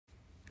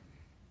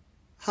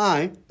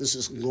Hi, this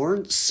is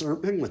Lawrence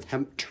Serbin with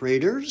Hemp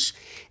Traders,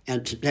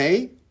 and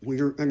today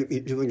we are going to be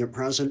doing a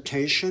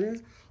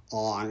presentation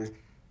on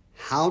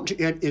how to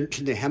get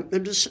into the hemp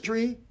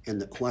industry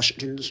and the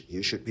questions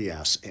you should be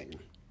asking.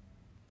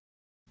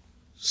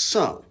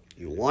 So,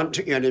 you want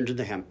to get into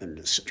the hemp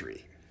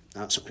industry.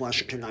 That's a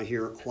question I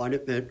hear quite a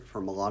bit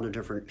from a lot of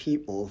different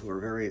people who are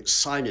very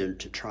excited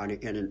to try to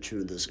get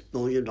into this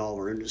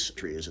billion-dollar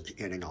industry as it's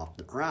getting off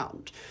the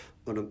ground.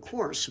 But of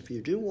course, if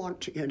you do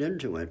want to get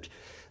into it,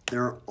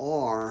 there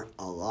are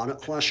a lot of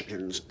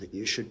questions that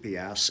you should be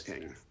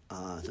asking.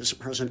 This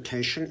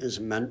presentation is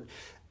meant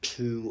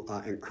to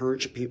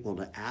encourage people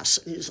to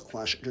ask these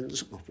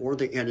questions before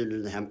they get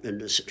into the hemp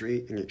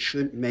industry, and it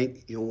should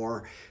make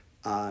your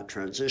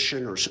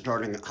transition or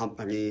starting a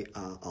company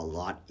a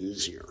lot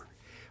easier,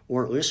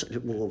 or at least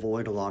it will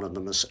avoid a lot of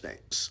the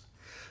mistakes.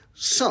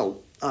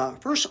 So,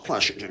 first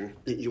question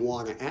that you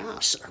want to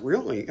ask,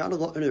 really, you got to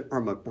look at it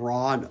from a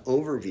broad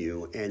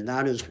overview, and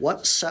that is,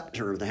 what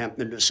sector of the hemp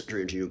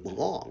industry do you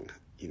belong?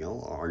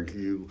 Are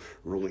you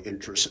really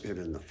interested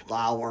in the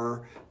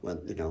flower,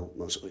 with,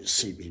 mostly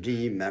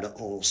CBD,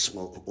 medical,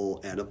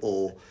 smokable,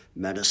 edible,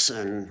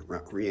 medicine,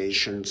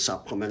 recreation,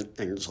 supplement,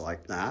 things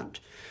like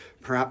that?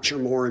 Perhaps you're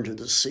more into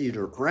the seed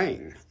or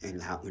grain, and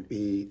that would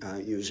be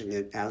using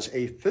it as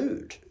a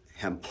food.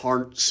 Hemp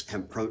hearts,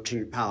 hemp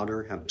protein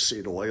powder, hemp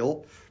seed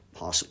oil,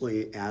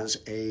 possibly as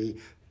a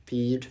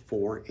feed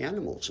for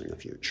animals in the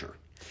future.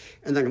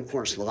 And then, of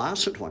course, the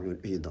last one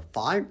would be the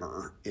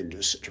fiber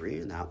industry,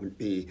 and that would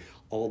be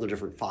all the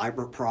different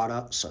fiber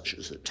products, such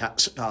as the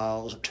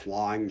textiles,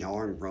 twine,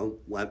 yarn, rope,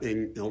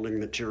 webbing, building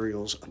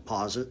materials,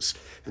 composites,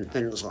 and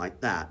things like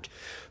that.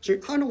 So you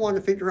kind of want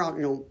to figure out,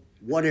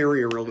 what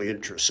area really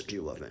interests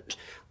you of it.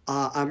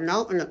 I'm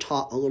now going to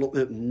talk a little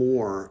bit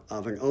more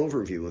of an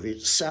overview of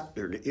each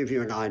sector to give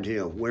you an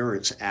idea of where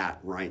it's at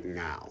right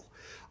now.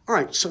 All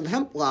right, so the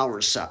hemp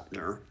flower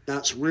sector,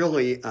 that's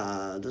really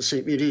the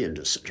CBD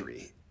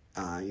industry.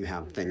 You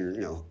have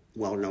things,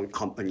 well-known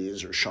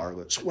companies are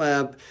Charlotte's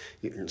Web.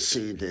 You can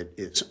see that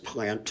it's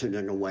planted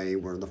in a way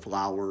where the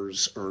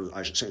flowers, or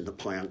I should say the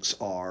plants,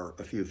 are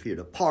a few feet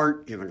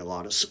apart, giving a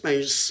lot of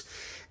space.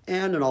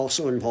 And it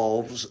also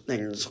involves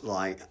things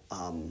like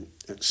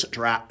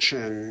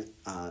extraction,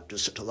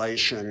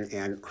 distillation,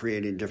 and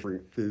creating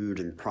different food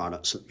and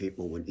products that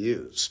people would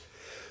use.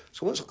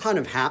 So what's kind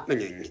of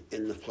happening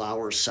in the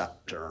flower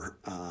sector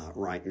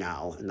right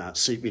now, and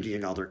that's CBD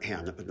and other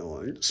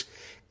cannabinoids?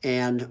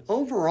 And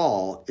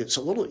overall, it's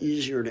a little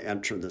easier to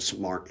enter this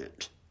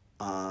market,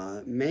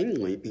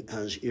 mainly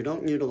because you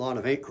don't need a lot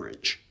of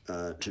acreage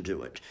to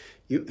do it.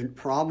 You can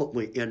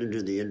probably get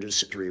into the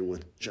industry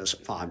with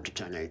just 5 to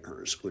 10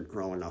 acres, would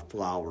grow enough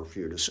flower for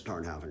you to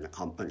start having a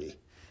company.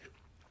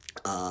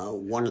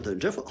 One of the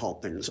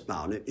difficult things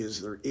about it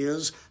is there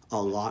is a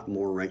lot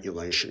more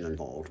regulation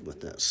involved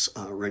with this,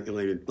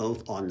 regulated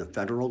both on the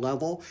federal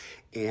level,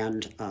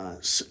 and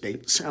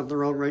states have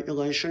their own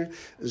regulation,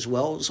 as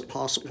well as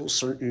possible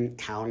certain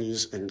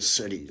counties and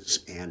cities,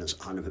 and it's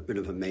kind of a bit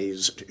of a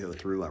maze to go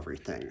through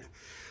everything.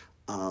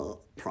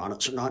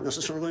 Products are not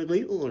necessarily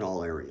legal in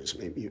all areas.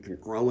 Maybe you can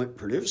grow it,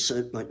 produce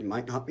it, but you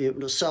might not be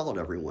able to sell it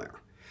everywhere.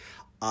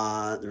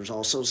 There's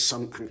also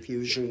some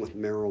confusion with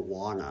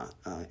marijuana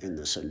in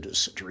this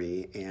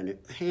industry, and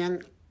it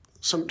can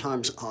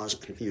sometimes cause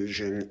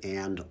confusion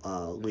and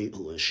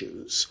legal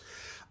issues.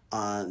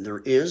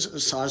 There is a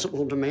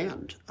sizable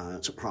demand.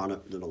 It's a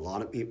product that a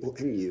lot of people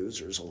can use.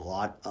 There's a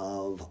lot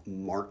of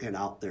market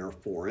out there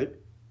for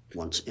it,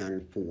 once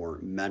again, for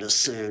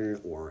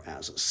medicine or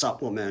as a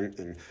supplement,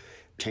 and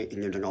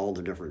taking it in all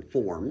the different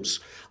forms.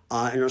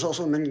 And there's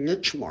also many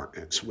niche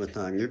markets with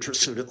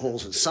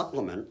nutraceuticals and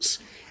supplements,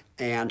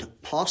 and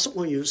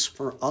possible use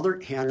for other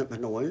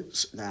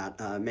cannabinoids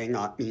that may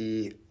not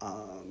be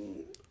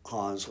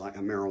cause like a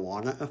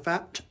marijuana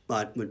effect,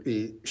 but would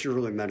be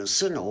purely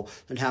medicinal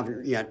that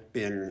haven't yet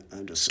been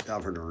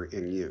discovered or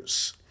in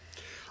use.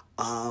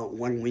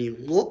 When we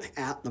look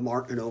at the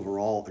market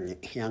overall in the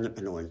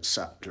cannabinoid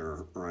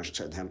sector, or I should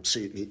say the hemp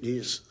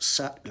CBD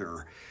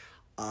sector,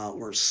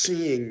 we're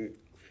seeing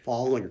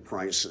falling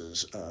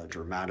prices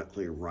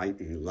dramatically right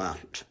and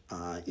left,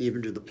 even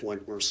to the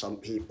point where some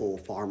people,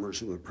 farmers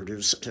who have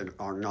produced it,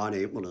 are not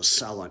able to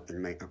sell it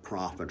and make a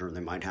profit, or they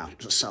might have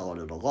to sell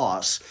it at a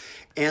loss.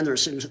 And there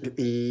seems to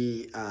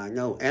be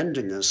no end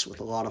in this,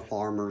 with a lot of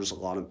farmers, a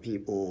lot of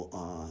people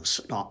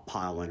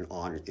stockpiling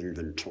on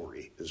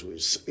inventory as we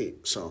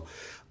speak. So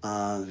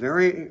a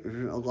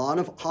lot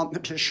of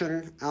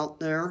competition out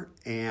there,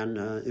 and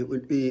it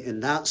would be, in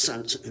that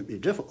sense, it would be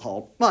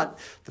difficult. But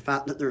the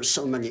fact that there's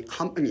so many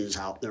companies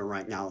out there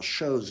right now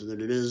shows that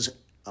it is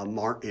a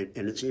market,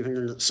 and it's even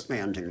an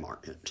expanding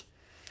market.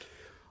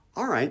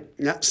 All right,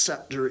 next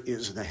sector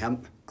is the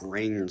hemp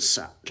grain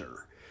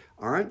sector.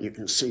 All right, you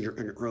can see you're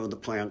going to grow the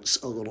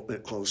plants a little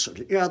bit closer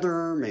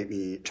together,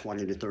 maybe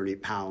 20 to 30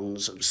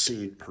 pounds of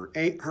seed per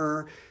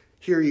acre.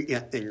 Here you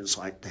get things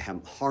like the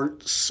hemp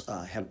hearts,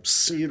 hemp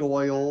seed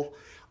oil,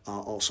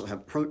 also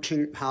hemp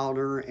protein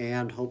powder,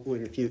 and hopefully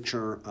in the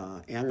future,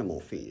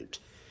 animal feed.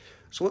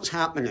 So what's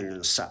happening in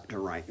the sector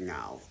right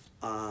now?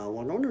 Well,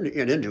 in order to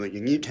get into it,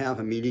 you need to have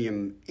a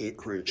medium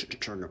acreage to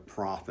turn a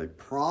profit.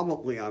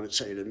 Probably, I would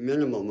say, at a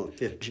minimum of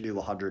 50 to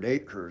 100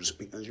 acres,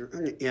 because you're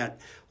going to get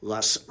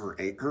less per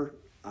acre,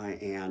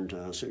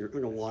 so you're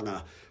going to want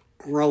to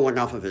grow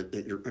enough of it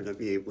that you're going to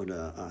be able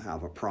to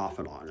have a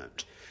profit on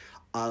it.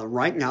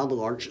 Right now, the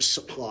largest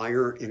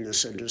supplier in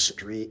this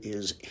industry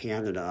is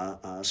Canada,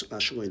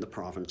 especially the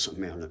province of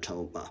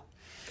Manitoba.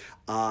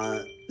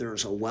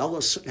 There's a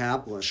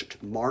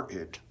well-established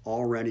market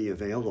already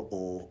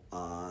available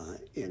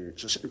in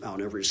just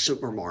about every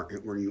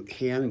supermarket where you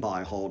can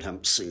buy whole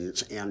hemp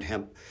seeds and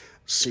hemp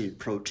seed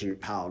protein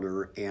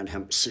powder and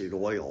hemp seed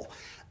oil.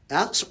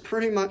 That's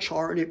pretty much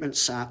already been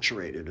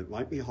saturated. It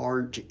might be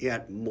hard to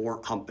get more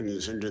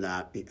companies into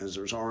that because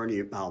there's already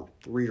about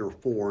 3 or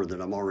 4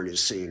 that I'm already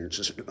seeing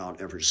just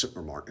about every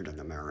supermarket in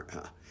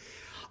America.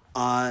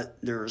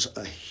 There's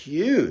a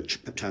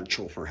huge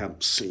potential for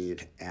hemp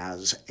seed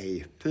as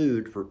a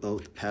food for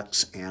both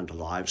pets and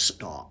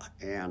livestock.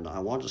 And I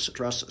want to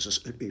stress this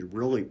could be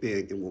really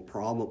big and will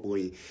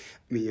probably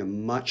be a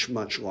much,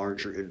 much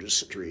larger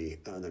industry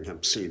than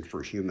hemp seed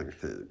for human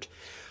food.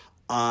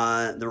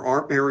 There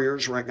are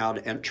barriers right now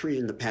to entry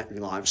in the pet and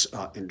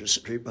livestock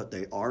industry, but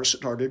they are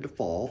starting to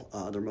fall.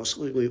 They're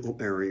mostly legal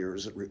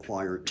barriers that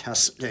require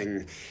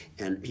testing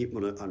and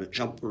people to kind of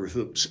jump through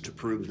hoops to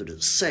prove that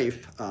it's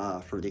safe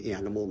for the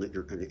animal that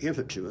you're going to give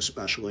it to,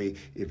 especially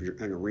if you're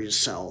going to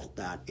resell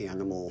that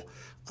animal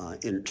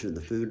into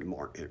the food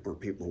market where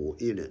people will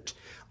eat it.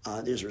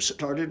 These are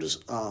starting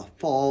to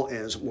fall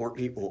as more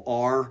people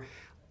are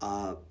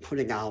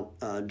putting out,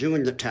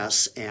 doing the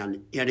tests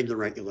and getting the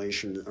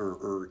regulation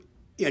or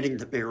getting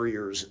the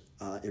barriers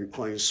in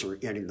place or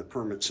getting the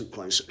permits in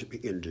place to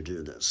begin to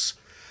do this.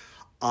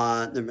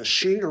 The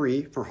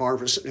machinery for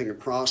harvesting and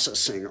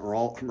processing are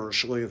all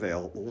commercially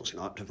available. It's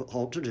not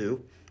difficult to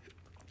do.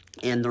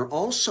 And there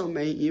also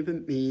may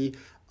even be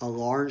a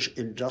large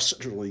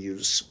industrial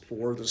use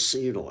for the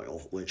seed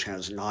oil, which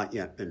has not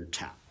yet been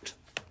tapped.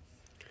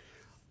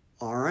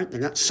 All right, the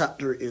next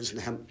sector is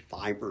the hemp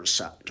fiber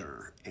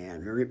sector,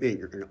 and very big.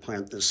 You're going to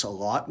plant this a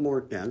lot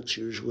more dense,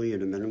 usually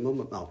at a minimum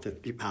about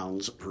 50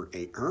 pounds per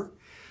acre.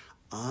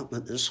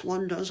 But this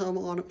one does have a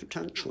lot of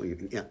potential. You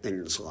can get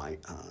things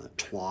like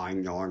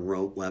twine, yarn,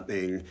 rope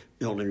webbing,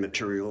 building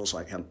materials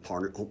like hemp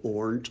particle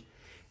board.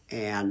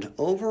 And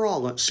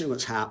overall, let's see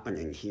what's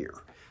happening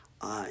here.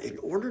 In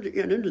order to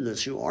get into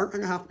this, you are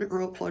going to have to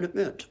grow quite a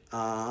bit.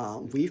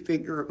 We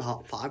figure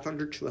about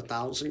 500 to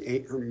 1,000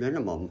 acre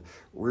minimum,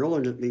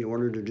 really, in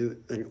order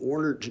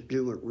to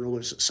do it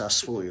really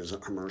successfully as a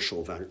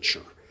commercial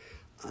venture.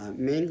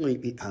 Mainly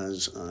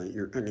because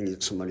you're going to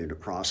need somebody to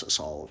process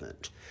all of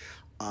it.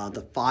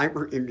 The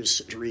fiber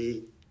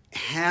industry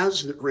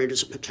has the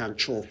greatest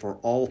potential for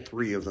all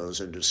 3 of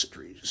those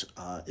industries.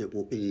 It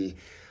will be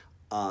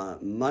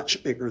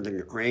much bigger than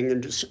the grain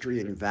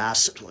industry and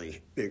vastly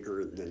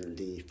bigger than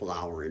the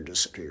flower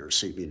industry or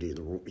CBD.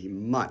 There will be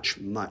much,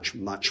 much,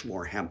 much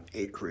more hemp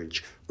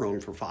acreage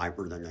grown for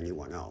fiber than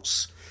anyone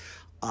else.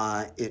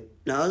 It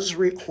does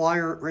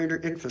require greater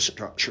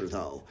infrastructure,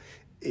 though,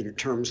 in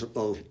terms of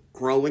both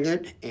growing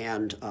it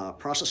and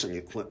processing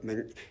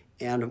equipment.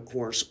 And of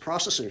course,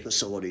 processing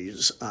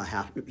facilities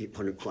have to be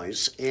put in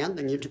place, and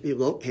they need to be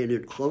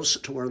located close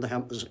to where the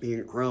hemp is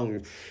being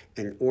grown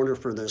in order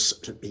for this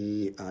to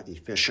be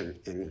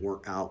efficient and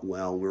work out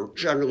well. We're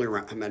generally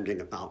recommending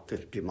about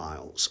 50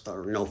 miles,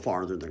 or no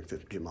farther than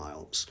 50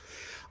 miles.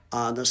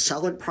 The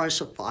selling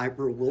price of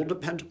fiber will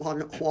depend upon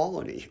the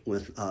quality,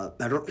 with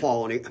better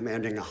quality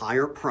commanding a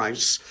higher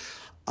price,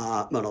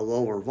 but a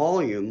lower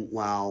volume,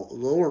 while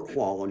lower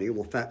quality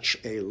will fetch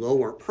a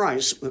lower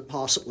price, but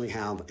possibly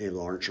have a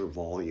larger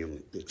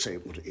volume that's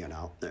able to get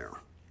out there.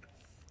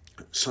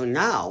 So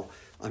now,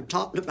 I'm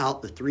talking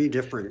about the 3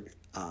 different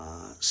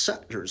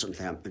sectors of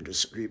the hemp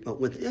industry, but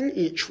within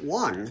each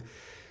one,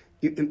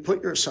 you can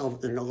put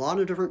yourself in a lot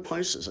of different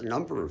places, a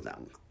number of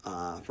them.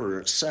 For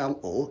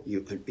example,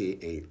 you could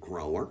be a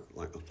grower,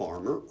 like a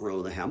farmer,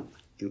 grow the hemp.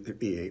 You could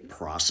be a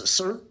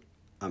processor,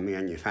 a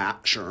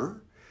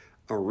manufacturer,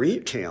 a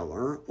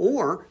retailer,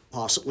 or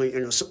possibly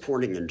in a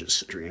supporting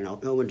industry, and I'll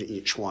go into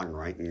each one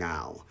right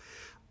now.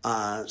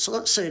 So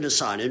let's say you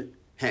decided,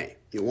 hey,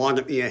 you want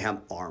to be a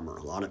hemp farmer.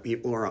 A lot of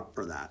people are up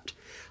for that.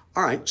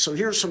 All right, so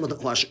here's some of the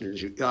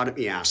questions you've got to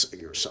be asking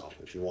yourself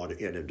if you want to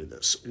get into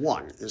this.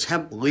 1, is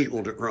hemp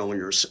legal to grow in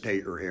your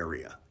state or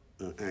area?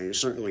 Okay, you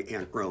certainly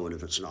can't grow it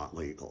if it's not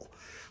legal.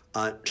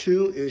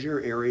 2, is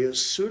your area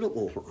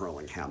suitable for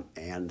growing hemp?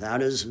 And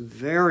that is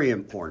very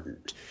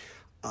important.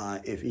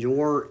 If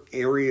your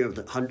area of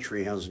the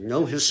country has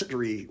no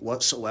history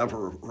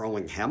whatsoever of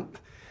growing hemp,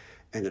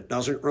 and it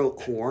doesn't grow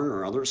corn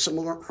or other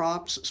similar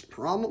crops, it's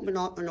probably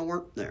not going to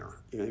work there.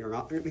 You're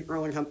not going to be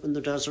growing hemp in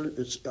the desert.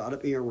 It's got to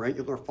be a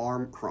regular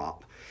farm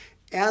crop.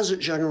 As a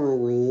general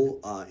rule,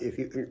 if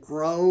you can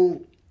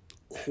grow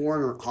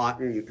corn or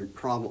cotton, you can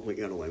probably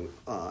get away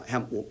with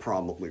hemp will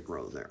probably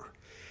grow there.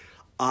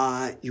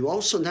 You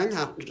also then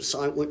have to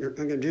decide what you're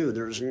going to do.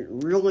 There's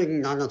really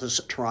none of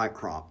this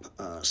tri-crop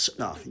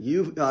stuff.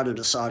 You've got to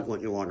decide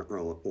what you want to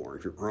grow it for.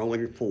 If you're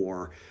growing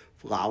for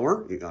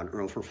flour, you got to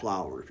grow for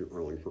flour. If you're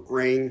growing for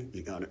grain,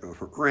 you got to grow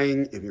for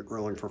grain. If you're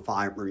growing for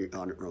fiber, you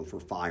got to grow for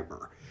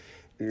fiber.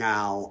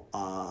 Now,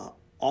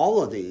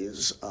 all of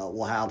these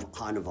will have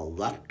kind of a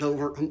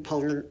leftover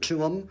component to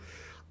them.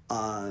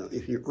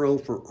 If you grow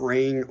for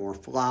grain or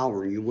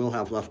flour, you will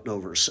have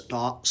leftover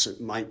stalks.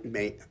 It might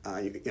make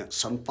you get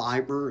some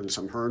fiber and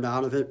some herd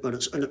out of it, but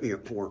it's going to be a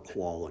poor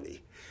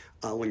quality.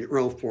 When you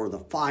grow for the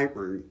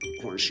fiber,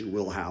 of course, you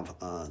will have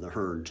the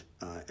herd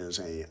as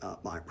a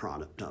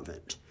byproduct of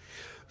it.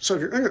 So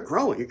if you're going to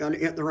grow it, you've got to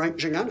get the right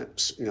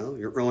genetics. You know,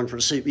 you're growing for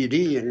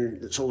CBD and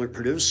it's only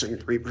producing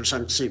 3%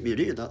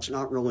 CBD. That's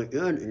not really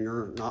good, and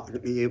you're not going to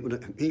be able to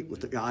compete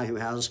with the guy who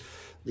has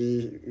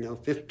the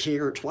 15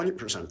 or 20%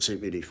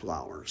 CBD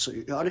flower. So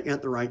you've got to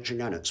get the right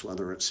genetics,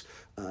 whether it's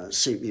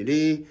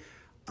CBD,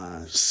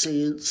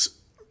 seeds,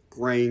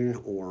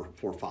 grain, or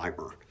for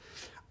fiber.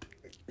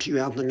 Do you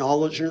have the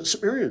knowledge and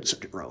experience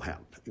to grow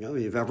hemp?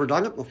 You've ever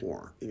done it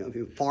before. If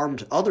you've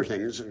farmed other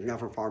things and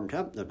never farmed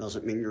hemp, that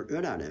doesn't mean you're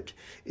good at it.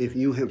 If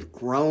you have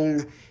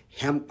grown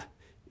hemp,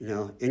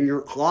 in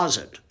your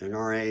closet and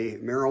are a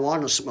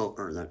marijuana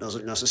smoker, that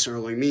doesn't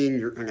necessarily mean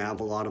you're going to have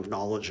a lot of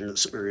knowledge and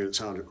experience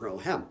how to grow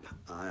hemp.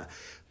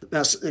 The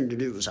best thing to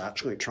do is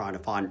actually try to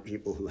find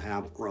people who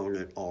have grown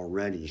it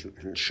already who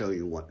can show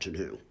you what to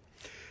do.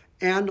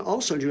 And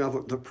also, do you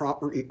have the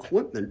proper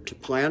equipment to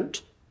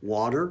plant,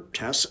 water,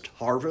 test,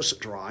 harvest,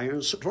 dry,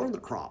 and store the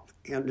crop?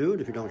 Can't do it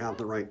if you don't have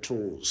the right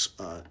tools.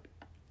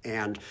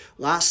 And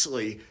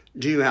lastly,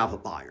 do you have a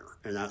buyer?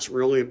 And that's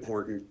really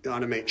important. You've got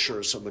to make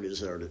sure somebody's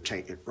there to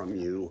take it from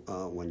you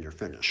when you're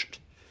finished.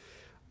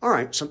 All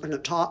right, so I'm going to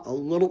talk a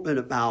little bit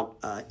about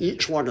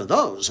each one of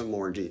those in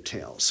more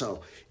detail.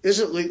 So is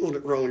it legal to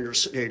grow in your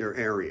state or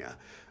area?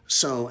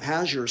 So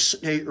has your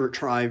state or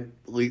tribe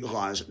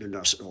legalized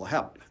industrial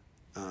hemp?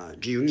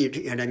 Do you need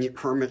to get any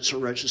permits or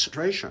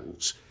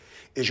registrations?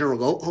 Is your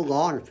local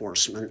law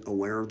enforcement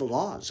aware of the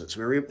laws? It's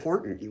very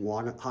important. You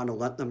want to kind of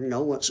let them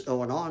know what's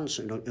going on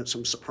so you don't get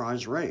some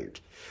surprise raid.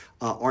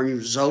 Are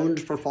you zoned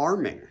for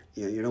farming?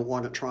 You don't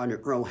want to try to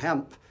grow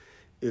hemp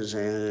as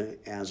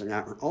an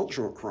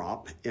agricultural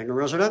crop in a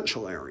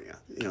residential area.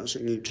 So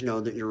you need to know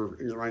that you're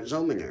in the right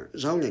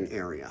zoning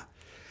area.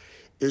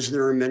 Is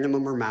there a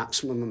minimum or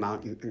maximum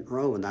amount you can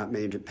grow? And that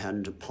may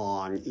depend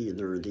upon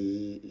either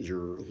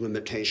your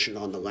limitation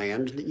on the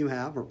land that you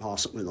have or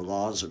possibly the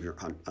laws of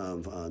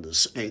the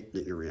state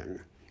that you're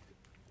in.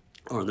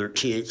 Are there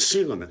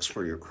THC limits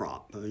for your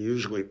crop?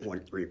 Usually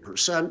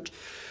 0.3%.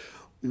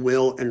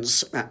 Will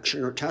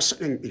inspection or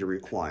testing be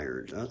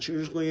required? That's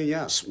usually a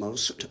yes.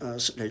 Most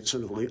states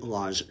that have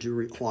legalized do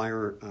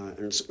require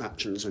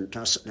inspections and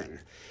testing.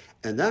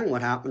 And then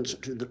what happens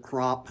to the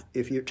crop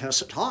if you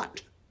test it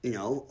hot?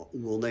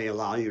 Will they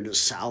allow you to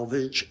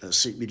salvage a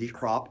CBD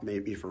crop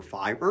maybe for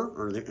fiber,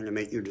 or are they going to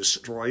make you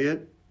destroy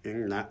it?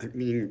 And that could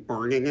mean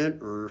burning it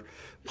or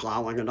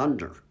plowing it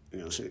under.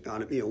 So you've got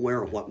to be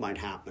aware of what might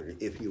happen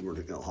if you were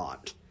to go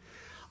hot.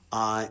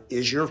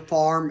 Is your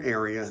farm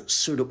area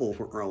suitable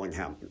for growing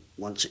hemp?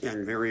 Once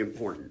again, very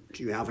important.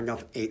 Do you have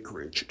enough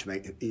acreage to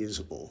make it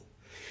feasible?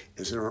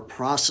 Is there a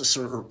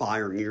processor or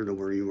buyer near to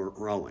where you are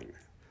growing?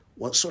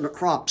 What sort of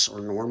crops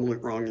are normally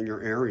grown in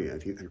your area?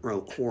 If you can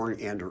grow corn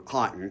and or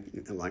cotton,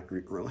 you can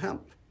likely grow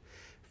hemp.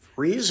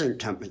 Freezing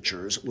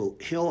temperatures will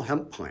kill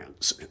hemp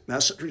plants.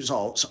 Best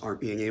results are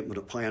being able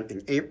to plant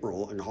in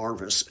April and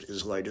harvest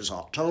as late as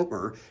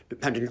October,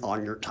 depending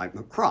on your type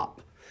of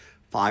crop.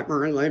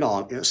 Fiber in late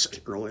August,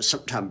 early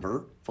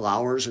September,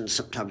 flowers in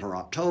September,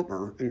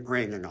 October, and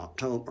grain in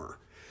October.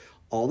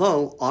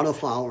 Although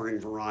auto-flowering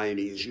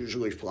varieties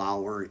usually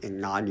flower in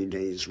 90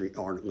 days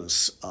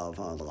regardless of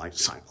the life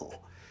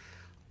cycle.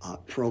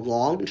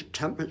 Prolonged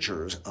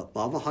temperatures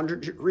above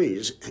 100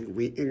 degrees can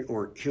weaken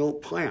or kill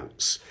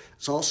plants.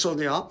 It's also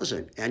the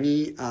opposite.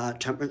 Any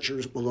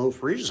temperatures below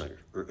freezing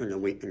are going to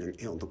weaken and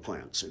kill the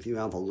plants. If you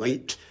have a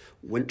late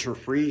winter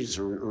freeze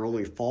or an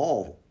early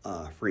fall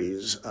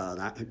freeze,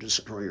 that could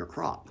destroy your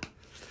crop.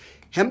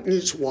 Hemp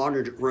needs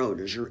water to grow.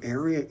 Does your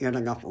area get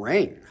enough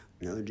rain?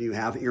 Do you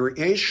have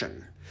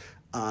irrigation?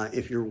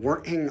 If you're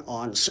working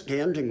on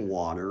standing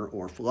water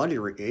or flood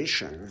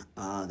irrigation,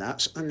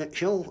 that's going to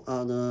kill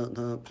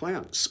the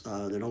plants.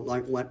 They don't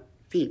like wet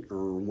feet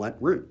or wet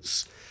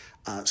roots.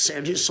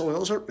 Sandy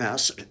soils are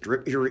best.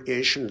 Drip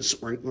irrigation and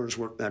sprinklers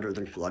work better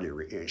than flood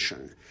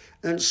irrigation.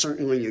 And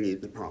certainly you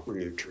need the proper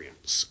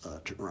nutrients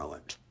to grow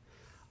it.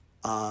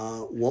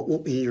 What will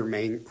be your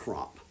main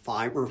crop?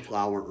 Fiber,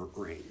 flour, or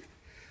grain?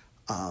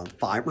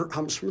 Fiber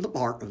comes from the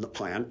bark of the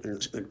plant and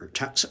is good for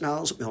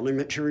textiles, building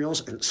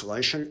materials,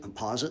 insulation,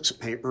 composites,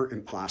 paper,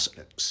 and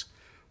plastics.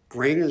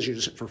 Grain is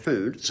used for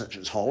food, such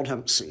as hulled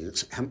hemp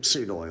seeds, hemp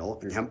seed oil,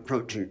 and hemp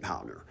protein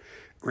powder.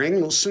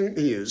 Grain will soon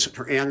be used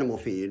for animal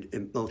feed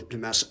in both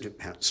domestic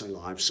pets and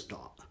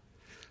livestock.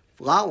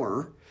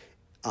 Flour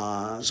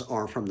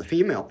are from the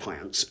female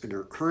plants and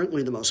are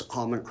currently the most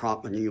common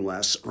crop in the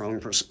U.S. grown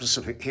for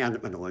specific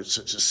cannabinoids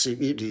such as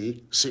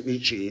CBD,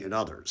 CBG, and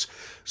others,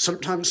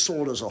 sometimes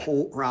sold as a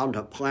whole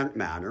ground-up plant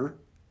matter,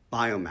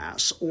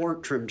 biomass, or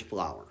trimmed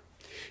flower.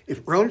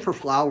 If grown for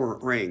flower or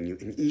grain, you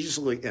can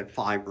easily get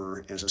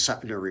fiber as a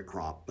secondary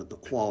crop, but the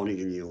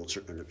quality and yields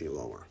are going to be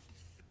lower.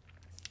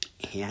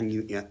 Can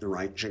you get the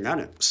right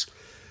genetics?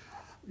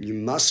 You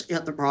must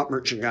get the proper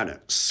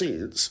genetics,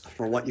 seeds,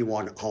 for what you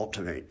want to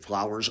cultivate,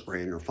 flowers,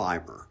 grain, or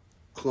fiber.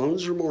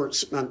 Clones are more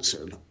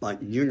expensive,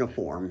 but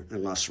uniform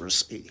and less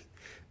risky.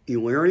 Be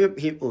wary of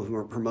people who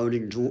are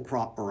promoting dual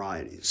crop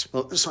varieties.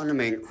 Focus on the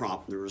main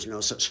crop. There is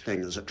no such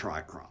thing as a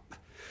tricrop.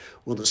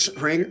 Will the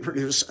strain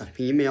produce a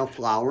female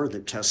flower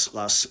that tests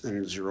less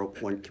than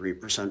 0.3%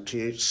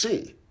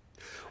 THC?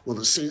 Will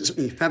the seeds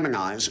be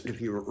feminized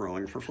if you are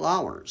growing for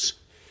flowers?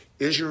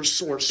 Is your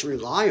source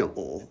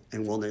reliable,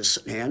 and will they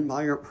stand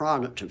by your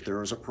product if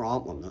there is a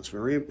problem? That's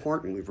very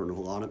important. We've heard of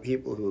a lot of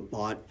people who have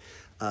bought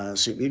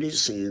CBD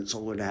seeds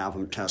only to have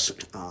them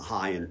tested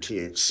high in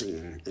THC,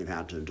 and they've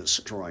had to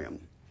destroy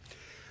them.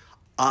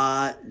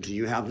 Do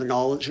you have the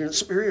knowledge and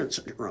experience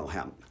to grow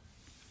hemp?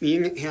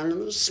 Being a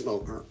cannabis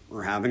smoker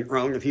or having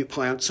grown a few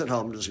plants at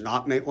home does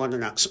not make one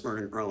an expert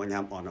in growing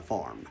hemp on a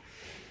farm.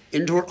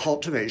 Indoor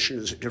cultivation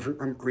is different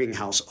from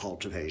greenhouse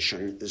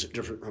cultivation, is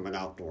different from an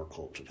outdoor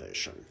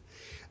cultivation.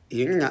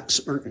 Being an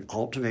expert in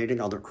cultivating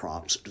other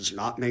crops does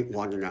not make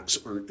one an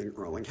expert in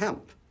growing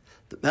hemp.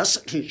 The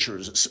best teacher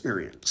is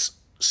experience.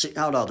 Seek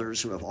out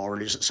others who have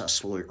already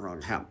successfully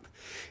grown hemp.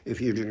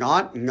 If you do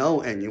not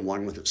know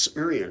anyone with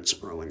experience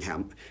growing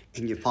hemp,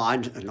 can you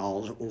find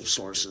knowledgeable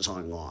sources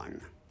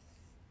online?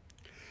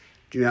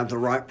 Do you have the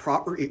right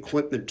proper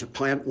equipment to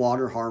plant,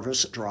 water,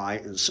 harvest, dry,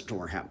 and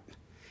store hemp?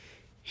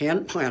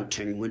 Hand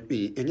planting would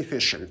be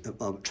inefficient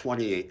above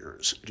 20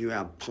 acres. Do you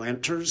have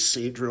planters,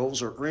 seed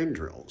drills, or grain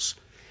drills?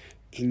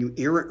 Can you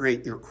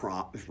irrigate your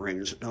crop if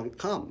rains don't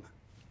come?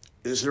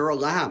 Is there a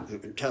lab who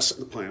can test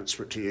the plants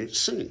for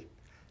THC?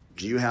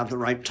 Do you have the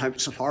right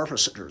types of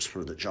harvesters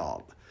for the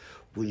job?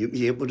 Will you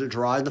be able to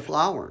dry the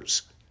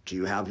flowers? Do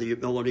you have the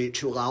ability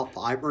to allow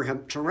fiber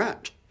hemp to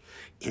rent?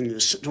 Can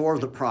you store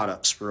the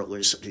products for at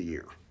least a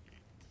year?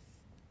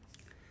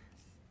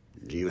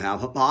 Do you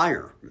have a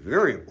buyer?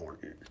 Very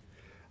important.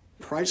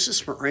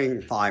 Prices for grain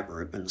and fiber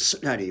have been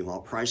steady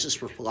while prices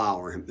for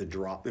flour have been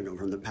dropping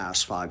over the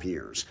past 5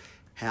 years.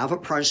 Have a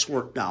price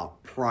worked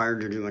out prior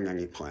to doing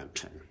any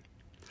planting.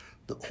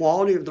 The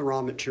quality of the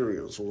raw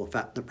materials will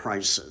affect the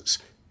prices.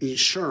 Be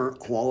sure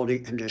quality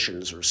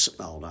conditions are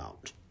spelled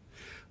out.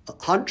 A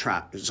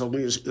contract is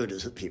only as good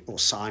as the people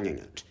signing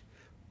it.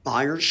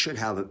 Buyers should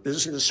have a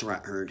business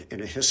record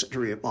and a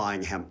history of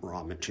buying hemp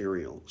raw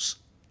materials.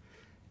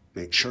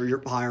 Make sure your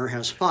buyer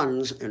has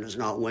funds and is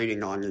not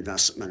waiting on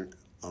investment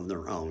of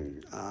their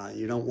own.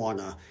 You don't want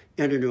to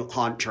enter into a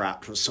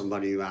contract with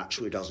somebody who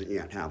actually doesn't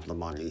yet have the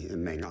money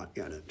and may not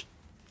get it.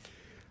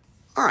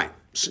 All right,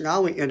 so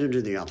now we get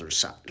into the other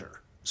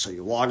sector. So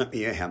you want to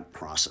be a hemp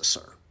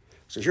processor.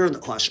 So here are the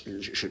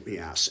questions you should be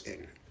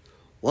asking.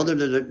 What are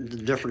the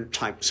different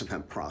types of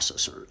hemp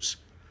processors?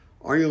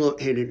 Are you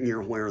located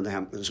near where the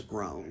hemp is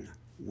grown?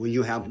 Will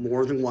you have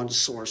more than one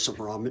source of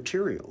raw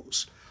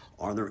materials?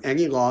 Are there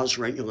any laws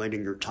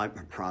regulating your type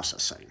of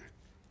processing?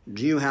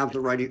 Do you have the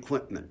right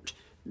equipment?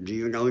 Do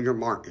you know your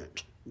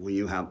market? Will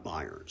you have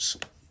buyers?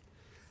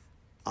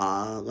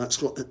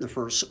 Let's look at the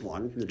first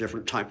one, the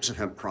different types of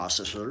hemp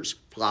processors.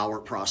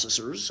 Flower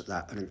processors,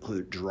 that would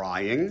include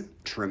drying,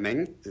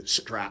 trimming,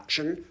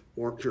 extraction,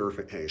 or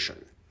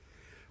purification.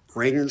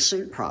 Grain and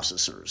seed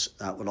processors,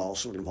 that would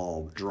also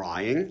involve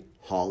drying,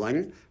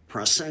 hulling,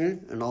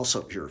 pressing, and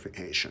also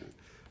purification.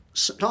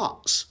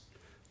 Stalks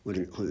would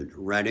include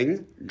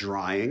retting,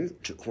 drying,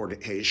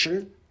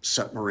 decortication,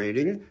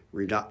 separating,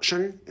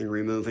 reduction, and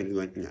removing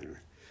lignin.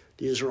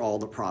 These are all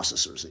the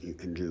processors that you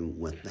can do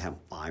with the hemp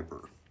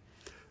fiber.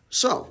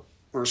 So,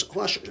 first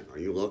question, are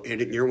you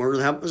located near where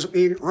the hemp is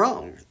being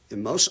grown?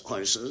 In most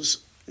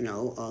places,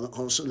 the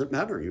closer the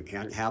better. You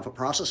can't have a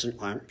processing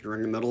plant if you're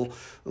in the middle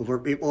of where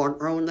people aren't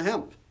growing the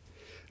hemp.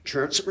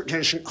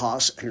 Transportation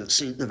costs can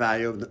exceed the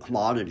value of the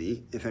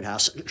commodity if it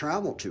has to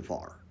travel too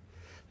far.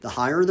 The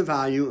higher the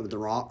value of the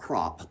raw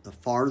crop, the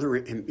farther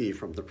it can be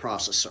from the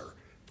processor.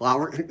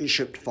 Flour can be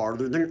shipped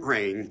farther than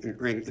grain, and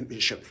grain can be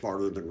shipped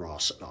farther than raw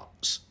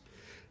stalks.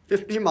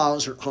 50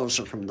 miles or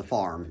closer from the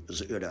farm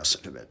is a good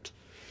estimate.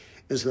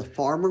 Is the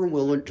farmer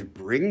willing to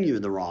bring you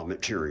the raw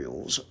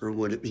materials, or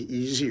would it be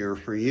easier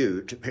for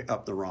you to pick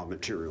up the raw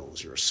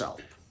materials yourself?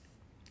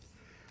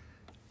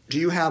 Do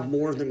you have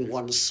more than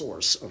one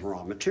source of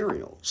raw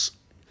materials?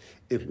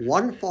 If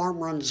one farm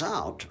runs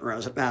out or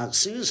has a bad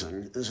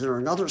season, is there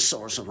another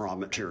source of raw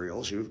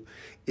materials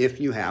if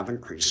you have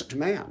increased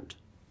demand?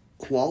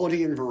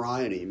 Quality and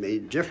variety may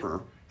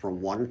differ from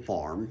one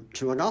farm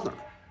to another.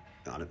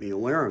 Got to be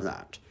aware of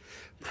that.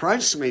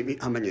 Price may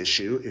become an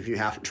issue if you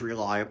have to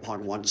rely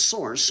upon one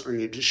source or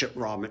need to ship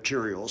raw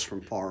materials from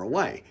far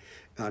away.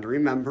 Got to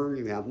remember,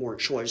 you have more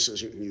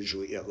choices, you can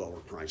usually get lower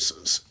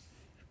prices.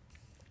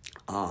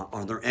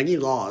 Are there any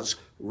laws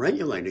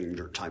regulating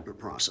your type of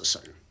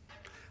processing?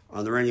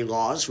 Are there any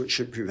laws which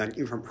should prevent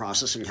you from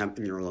processing hemp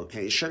in your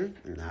location?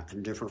 And that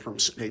can differ from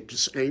state to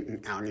state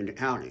and county to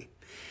county.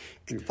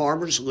 Can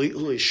farmers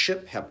legally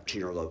ship hemp to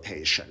your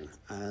location?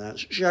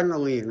 That's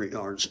generally in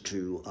regards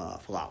to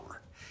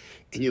flower.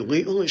 Can you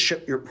legally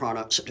ship your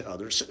products to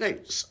other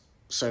states?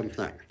 Same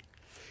thing.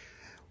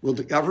 Will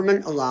the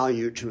government allow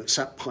you to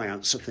accept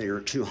plants if they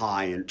are too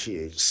high in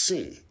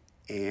THC?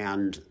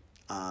 And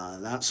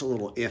that's a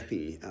little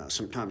iffy.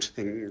 Sometimes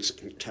things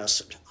can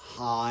test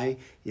high,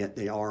 yet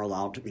they are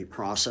allowed to be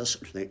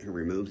processed if they can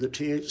remove the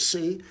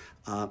THC,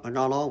 but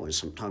not always.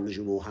 Sometimes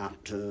you will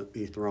have to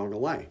be thrown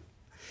away.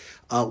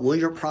 Will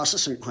your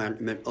processing plant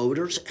emit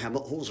odors,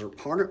 chemicals, or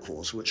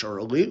particles which are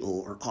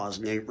illegal or cause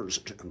neighbors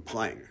to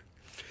complain?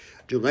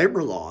 Do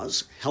labor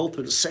laws, health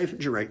and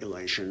safety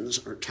regulations,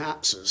 or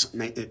taxes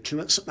make it too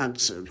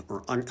expensive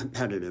or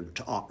uncompetitive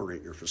to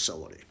operate your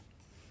facility?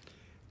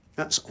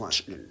 That's a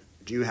question.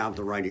 Do you have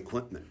the right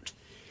equipment?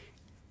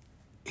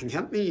 Can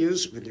hemp be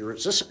used with your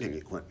existing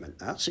equipment?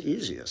 That's the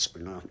easiest.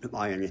 You don't have to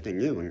buy anything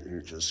new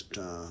and just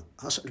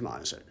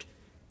customize it.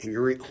 Can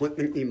your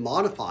equipment be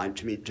modified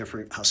to meet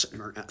different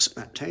customer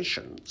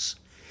expectations?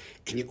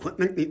 Can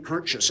equipment be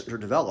purchased or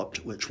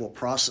developed which will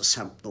process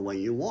hemp the way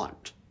you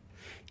want?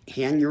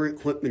 Can your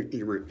equipment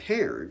be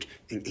repaired,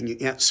 and can you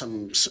get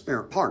some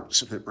spare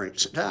parts if it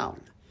breaks it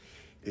down?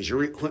 Is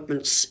your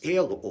equipment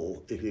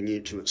scalable if you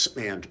need to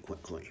expand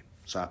quickly?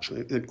 It's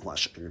actually a good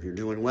question. If you're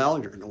doing well,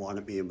 you're going to want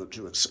to be able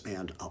to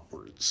expand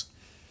upwards.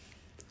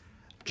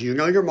 Do you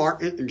know your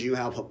market, and do you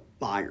have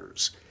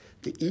buyers?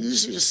 The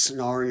easiest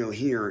scenario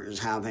here is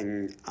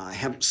having a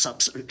hemp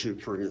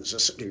substitute for an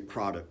existing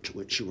product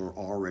which you are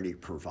already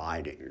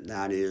providing.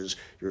 That is,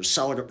 you're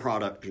selling a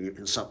product and you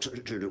can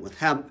substitute it with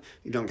hemp.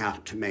 You don't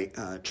have to make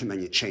too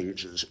many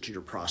changes to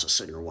your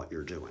processing or what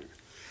you're doing.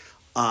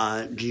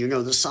 Do you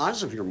know the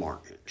size of your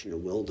market?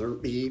 Will there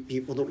be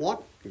people that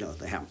want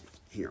the hemp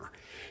here?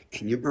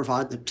 Can you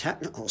provide the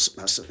technical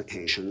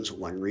specifications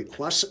when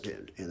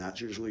requested? And that's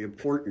usually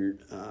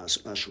important,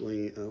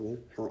 especially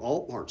for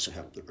all parts of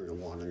hemp. They're going to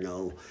want to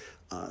know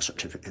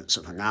certificates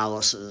of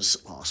analysis,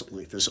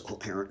 possibly physical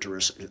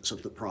characteristics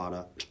of the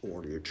product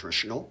or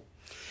nutritional.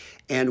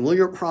 And will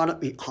your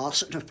product be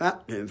cost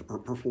effective or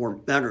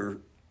perform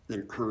better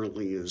than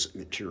currently used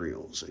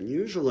materials? And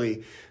usually,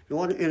 if you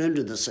want to get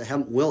into this, the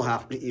hemp will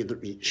have to either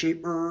be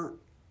cheaper,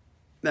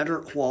 better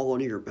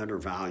quality, or better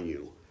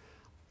value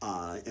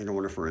in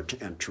order for it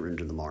to enter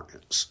into the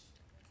markets.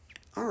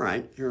 All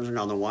right, here's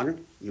another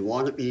one. You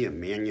want to be a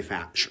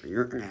manufacturer.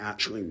 You're going to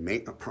actually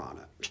make a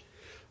product.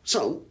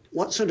 So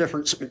what's the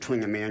difference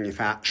between a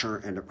manufacturer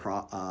and a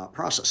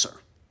processor?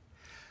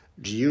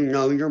 Do you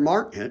know your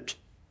market,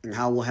 and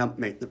how will hemp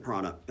make the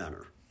product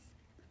better?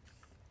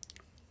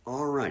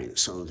 All right,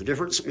 so the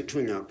difference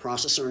between a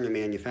processor and a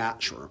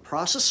manufacturer. A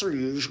processor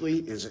usually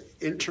is an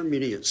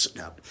intermediate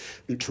step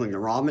between the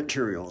raw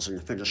materials and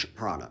the finished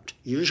product,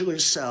 usually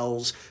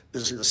sells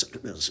business to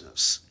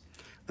business.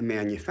 A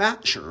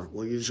manufacturer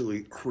will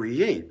usually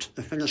create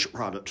the finished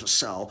product to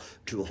sell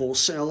to a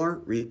wholesaler,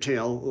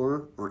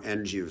 retailer, or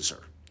end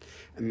user.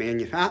 A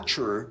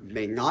manufacturer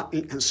may not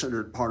be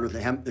considered part of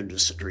the hemp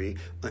industry,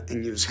 but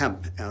can use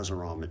hemp as a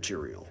raw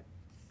material.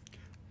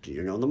 Do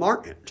you know the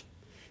market?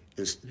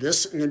 Is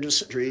this an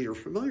industry you're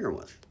familiar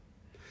with?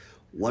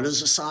 What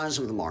is the size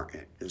of the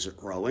market? Is it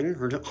growing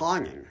or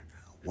declining?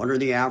 What are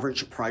the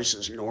average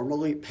prices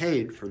normally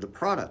paid for the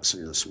products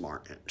in this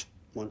market?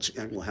 Once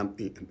again, will hemp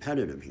be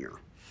competitive here?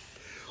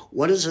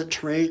 What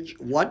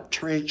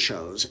trade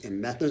shows and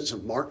methods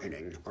of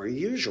marketing are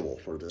usual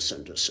for this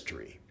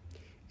industry?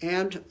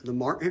 And the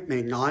market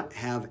may not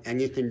have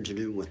anything to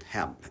do with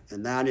hemp.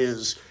 And that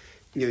is,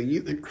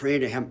 you can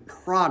create a hemp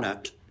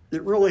product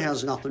that really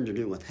has nothing to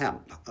do with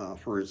hemp.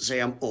 For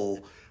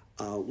example,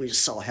 we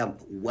sell hemp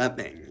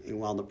webbing. And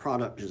while the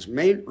product is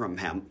made from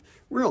hemp,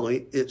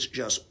 really it's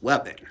just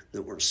webbing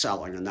that we're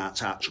selling. And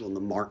that's actually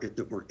the market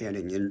that we're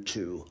getting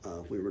into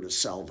if we were to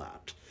sell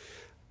that.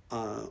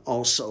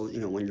 Also,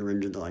 when you're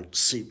into like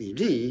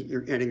CBD, you're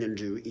getting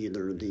into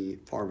either the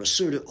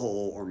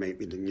pharmaceutical or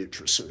maybe the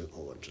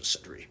nutraceutical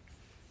industry.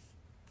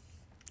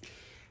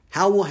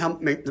 How will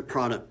hemp make the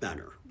product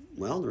better?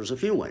 Well, there's a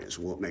few ways.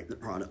 Will it make the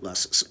product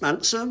less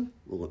expensive?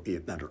 Will it be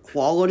of better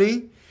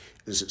quality?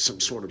 Is it some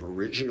sort of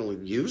original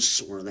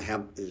use where the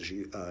hemp is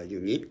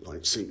unique,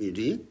 like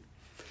CBD?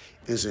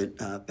 Is it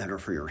better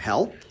for your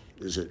health?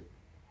 Is it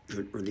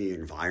good for the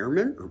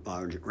environment or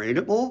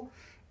biodegradable?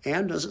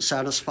 And does it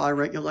satisfy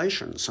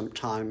regulations?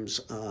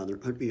 Sometimes there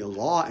could be a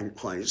law in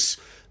place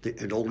that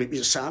could only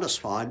be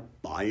satisfied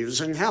by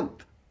using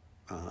hemp.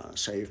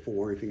 Say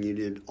for if you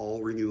needed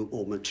all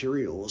renewable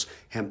materials,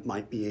 hemp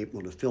might be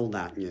able to fill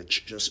that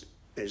niche just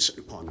based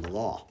upon the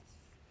law.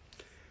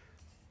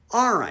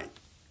 All right,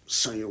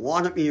 so you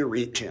want to be a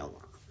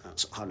retailer.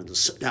 That's kind of the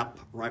step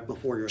right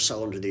before you're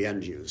selling to the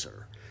end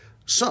user.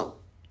 So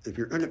if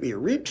you're going to be a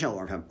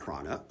retailer of hemp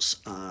products,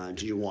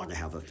 do you want to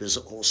have a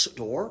physical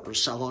store or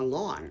sell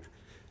online?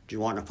 Do you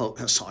want to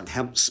focus on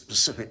hemp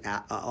specific?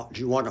 Do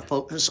you want to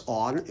focus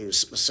on a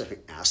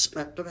specific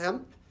aspect of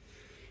hemp?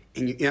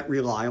 And you get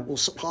reliable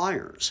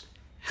suppliers.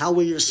 How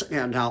will you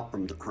stand out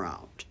from the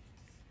crowd?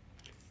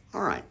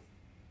 All right.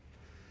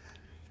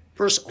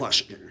 First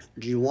question,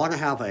 do you want to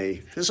have a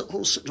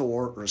physical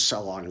store or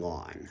sell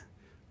online?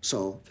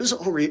 So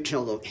physical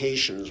retail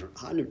locations are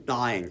kind of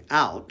dying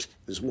out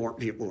as more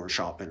people are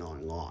shopping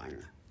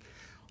online.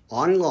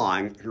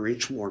 Online, you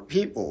reach more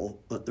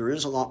people, but there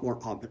is a lot more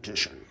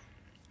competition.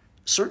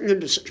 Certain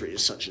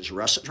industries, such as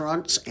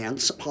restaurants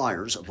and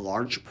suppliers of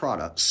large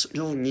products,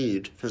 still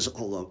need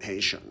physical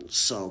locations,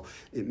 so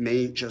it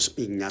may just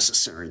be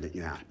necessary that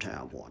you have to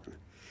have one.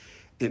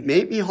 It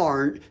may be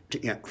hard to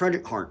get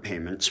credit card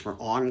payments for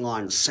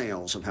online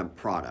sales of hemp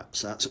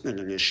products. That's been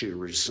an issue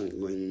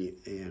recently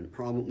and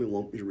probably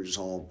won't be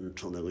resolved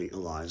until they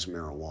legalize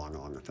marijuana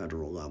on the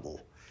federal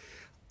level.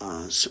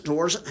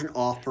 Stores can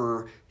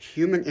offer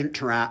human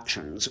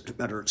interactions to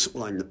better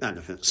explain the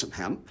benefits of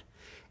hemp.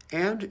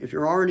 And if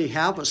you already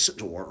have a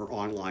store or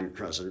online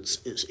presence,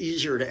 it's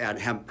easier to add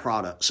hemp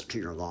products to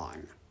your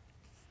line.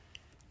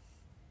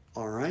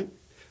 All right.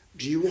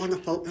 Do you want to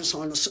focus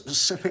on a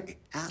specific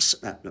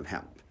aspect of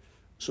hemp?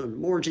 So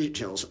more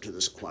details to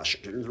this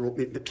question. There will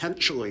be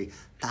potentially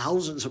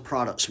thousands of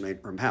products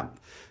made from hemp.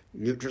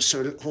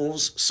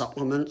 Nutraceuticals,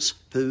 supplements,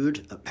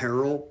 food,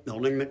 apparel,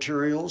 building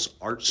materials,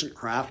 arts and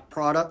craft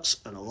products,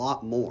 and a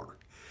lot more.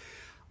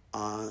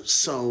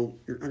 So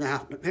you're going to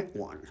have to pick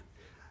one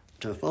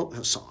to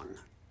focus on.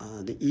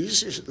 The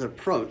easiest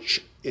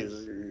approach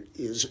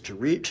is to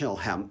retail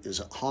hemp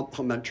as a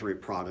complementary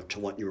product to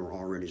what you're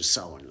already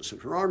selling. So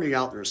if you're already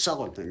out there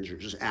selling things, you're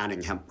just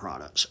adding hemp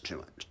products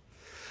to it.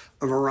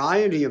 A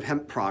variety of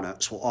hemp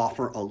products will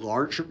offer a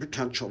larger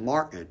potential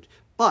market,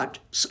 but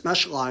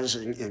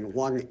specializing in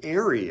one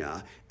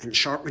area can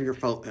sharpen your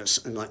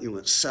focus and let you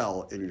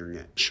excel in your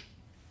niche.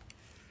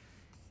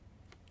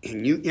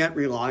 And you get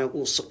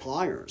reliable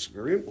suppliers,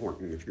 very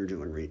important if you're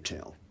doing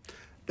retail.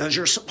 Does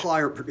your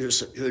supplier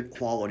produce good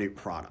quality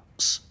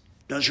products?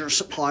 Does your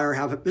supplier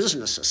have a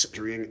business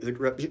history and good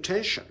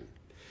reputation?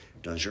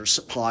 Does your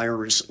supplier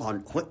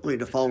respond quickly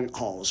to phone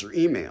calls or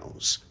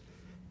emails?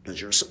 Does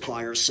your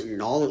supplier seem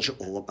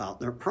knowledgeable about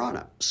their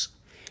products?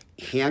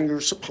 Can your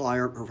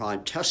supplier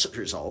provide test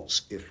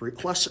results if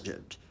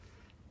requested?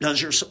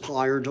 Does your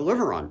supplier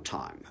deliver on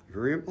time?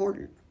 Very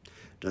important.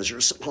 Does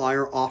your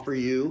supplier offer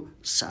you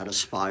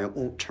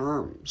satisfiable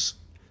terms?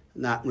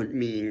 And that would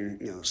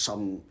mean,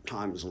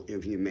 sometimes they'll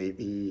give you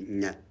maybe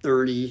net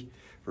 30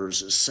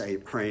 versus, say,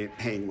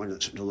 paying when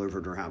it's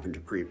delivered or having to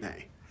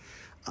prepay.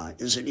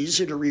 Is it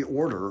easy to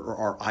reorder, or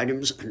are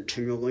items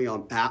continually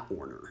on back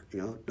order?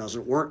 It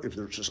doesn't work if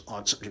they're just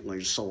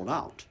constantly sold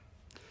out.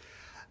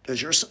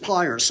 Does your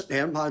supplier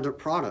stand by their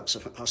products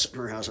if a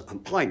customer has a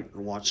complaint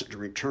or wants to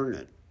return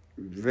it?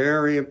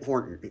 Very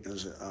important,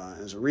 because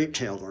as a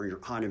retailer, you're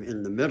kind of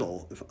in the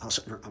middle. If a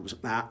customer comes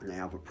back and they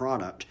have a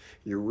product,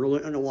 you're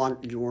really going to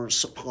want your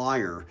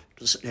supplier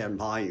to stand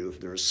by you if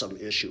there's some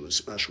issue,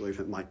 especially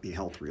if it might be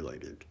health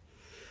related.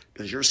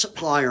 Does your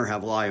supplier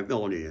have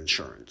liability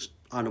insurance?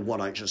 Kind of what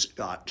I just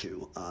got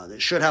to. They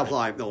should have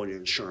liability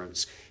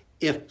insurance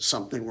if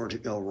something were to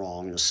go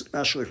wrong,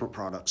 especially for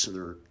products that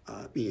are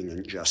being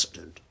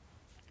ingested.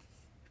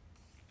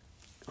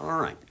 All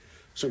right.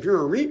 So if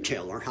you're a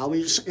retailer, how will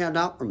you stand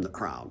out from the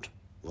crowd?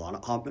 A lot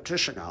of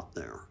competition out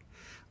there.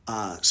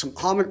 Some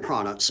common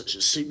products such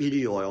as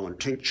CBD oil and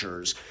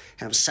tinctures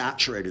have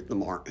saturated the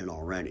market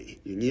already.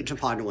 You need to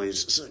find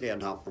ways to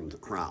stand out from the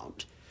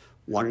crowd.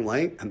 One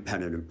way,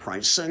 competitive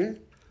pricing,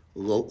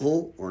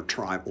 local or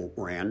tribal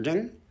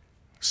branding,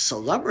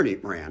 celebrity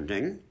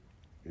branding,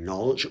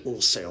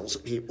 knowledgeable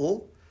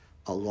salespeople,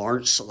 a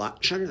large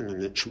selection in a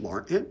niche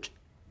market,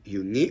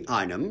 unique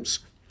items,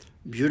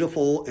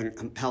 beautiful and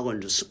compelling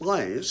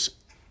displays,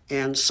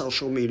 and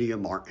social media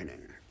marketing.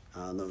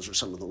 Those are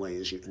some of the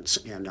ways you can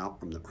stand out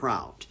from the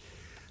crowd.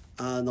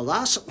 The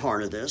last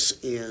part of this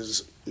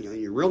is,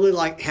 you really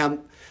like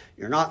hemp,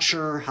 you're not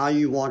sure how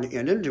you want to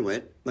get into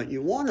it, but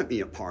you want to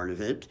be a part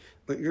of it,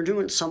 but you're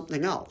doing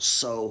something else.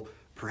 So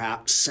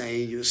perhaps,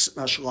 say, you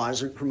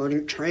specialize in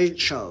promoting trade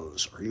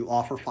shows, or you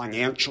offer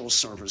financial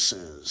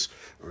services,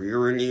 or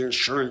you're in the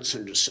insurance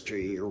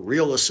industry, or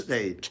real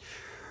estate,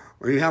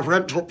 or you have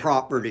rental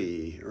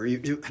property, or you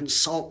do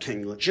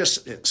consulting,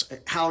 logistics,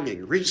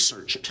 accounting,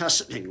 research,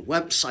 testing,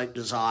 website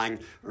design,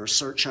 or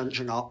search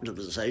engine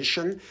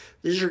optimization.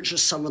 These are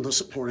just some of the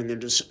supporting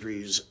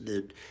industries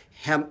that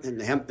hemp and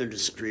the hemp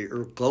industry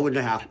are going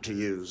to have to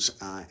use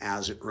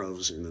as it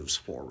grows and moves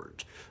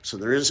forward. So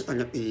there is going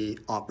to be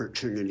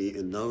opportunity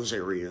in those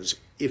areas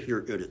if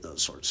you're good at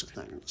those sorts of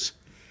things.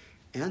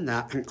 And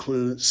that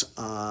concludes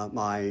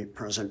my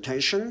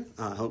presentation.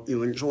 I hope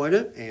you enjoyed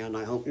it, and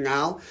I hope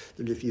now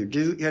that if you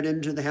do get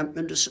into the hemp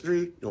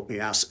industry, you'll be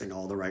asking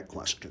all the right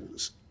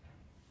questions.